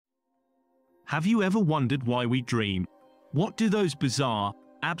Have you ever wondered why we dream? What do those bizarre,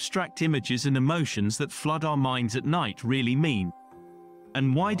 abstract images and emotions that flood our minds at night really mean?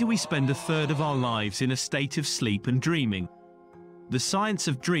 And why do we spend a third of our lives in a state of sleep and dreaming? The science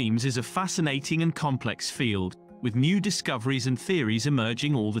of dreams is a fascinating and complex field, with new discoveries and theories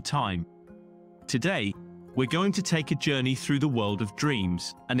emerging all the time. Today, we're going to take a journey through the world of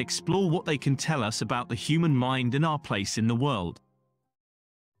dreams and explore what they can tell us about the human mind and our place in the world.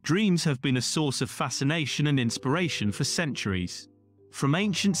 Dreams have been a source of fascination and inspiration for centuries. From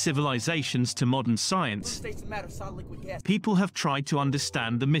ancient civilizations to modern science, people have tried to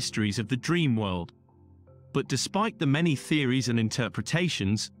understand the mysteries of the dream world. But despite the many theories and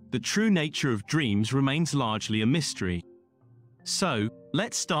interpretations, the true nature of dreams remains largely a mystery. So,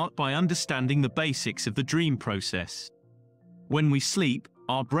 let's start by understanding the basics of the dream process. When we sleep,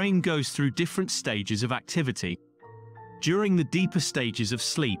 our brain goes through different stages of activity. During the deeper stages of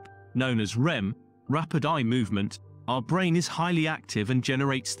sleep, known as REM, rapid eye movement, our brain is highly active and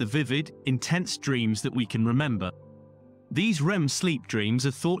generates the vivid, intense dreams that we can remember. These REM sleep dreams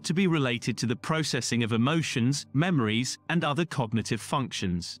are thought to be related to the processing of emotions, memories, and other cognitive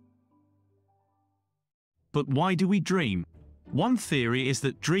functions. But why do we dream? One theory is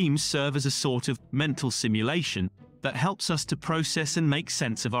that dreams serve as a sort of mental simulation that helps us to process and make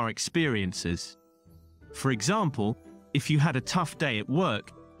sense of our experiences. For example, if you had a tough day at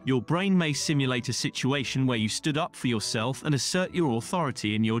work, your brain may simulate a situation where you stood up for yourself and assert your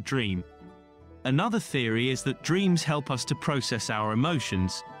authority in your dream. Another theory is that dreams help us to process our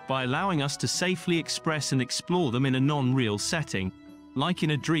emotions by allowing us to safely express and explore them in a non-real setting, like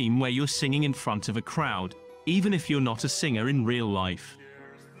in a dream where you're singing in front of a crowd, even if you're not a singer in real life.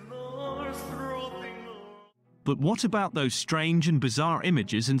 But what about those strange and bizarre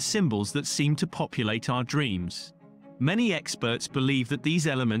images and symbols that seem to populate our dreams? Many experts believe that these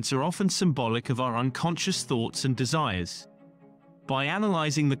elements are often symbolic of our unconscious thoughts and desires. By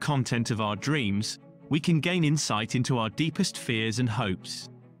analyzing the content of our dreams, we can gain insight into our deepest fears and hopes.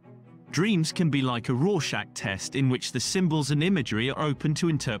 Dreams can be like a Rorschach test in which the symbols and imagery are open to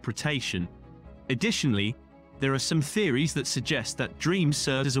interpretation. Additionally, there are some theories that suggest that dreams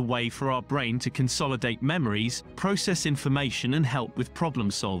serve as a way for our brain to consolidate memories, process information, and help with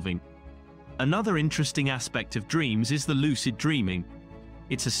problem solving. Another interesting aspect of dreams is the lucid dreaming.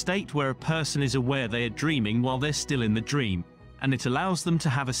 It's a state where a person is aware they are dreaming while they're still in the dream, and it allows them to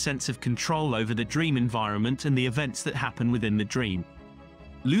have a sense of control over the dream environment and the events that happen within the dream.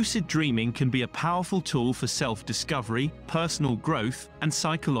 Lucid dreaming can be a powerful tool for self-discovery, personal growth, and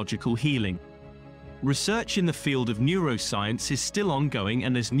psychological healing. Research in the field of neuroscience is still ongoing,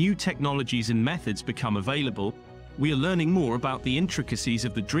 and as new technologies and methods become available, we are learning more about the intricacies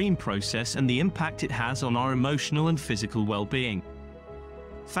of the dream process and the impact it has on our emotional and physical well-being.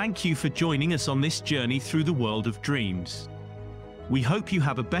 Thank you for joining us on this journey through the world of dreams. We hope you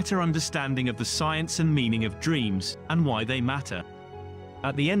have a better understanding of the science and meaning of dreams and why they matter.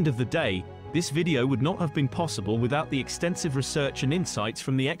 At the end of the day, this video would not have been possible without the extensive research and insights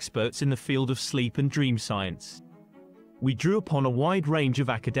from the experts in the field of sleep and dream science. We drew upon a wide range of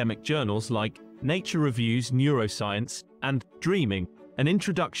academic journals like Nature Reviews Neuroscience and Dreaming, an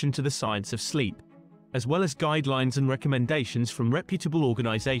introduction to the science of sleep, as well as guidelines and recommendations from reputable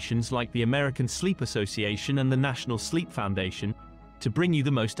organizations like the American Sleep Association and the National Sleep Foundation, to bring you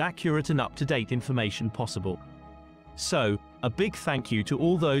the most accurate and up-to-date information possible. So, a big thank you to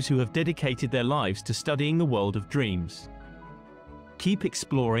all those who have dedicated their lives to studying the world of dreams. Keep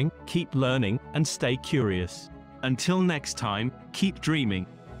exploring, keep learning, and stay curious. Until next time, keep dreaming.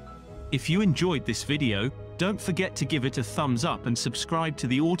 If you enjoyed this video, don't forget to give it a thumbs up and subscribe to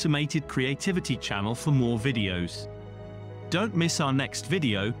the Automated Creativity channel for more videos. Don't miss our next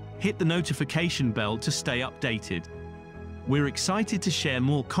video, hit the notification bell to stay updated. We're excited to share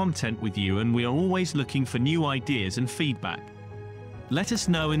more content with you, and we are always looking for new ideas and feedback. Let us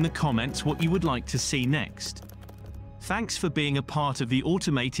know in the comments what you would like to see next. Thanks for being a part of the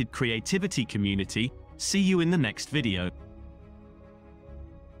Automated Creativity community. See you in the next video.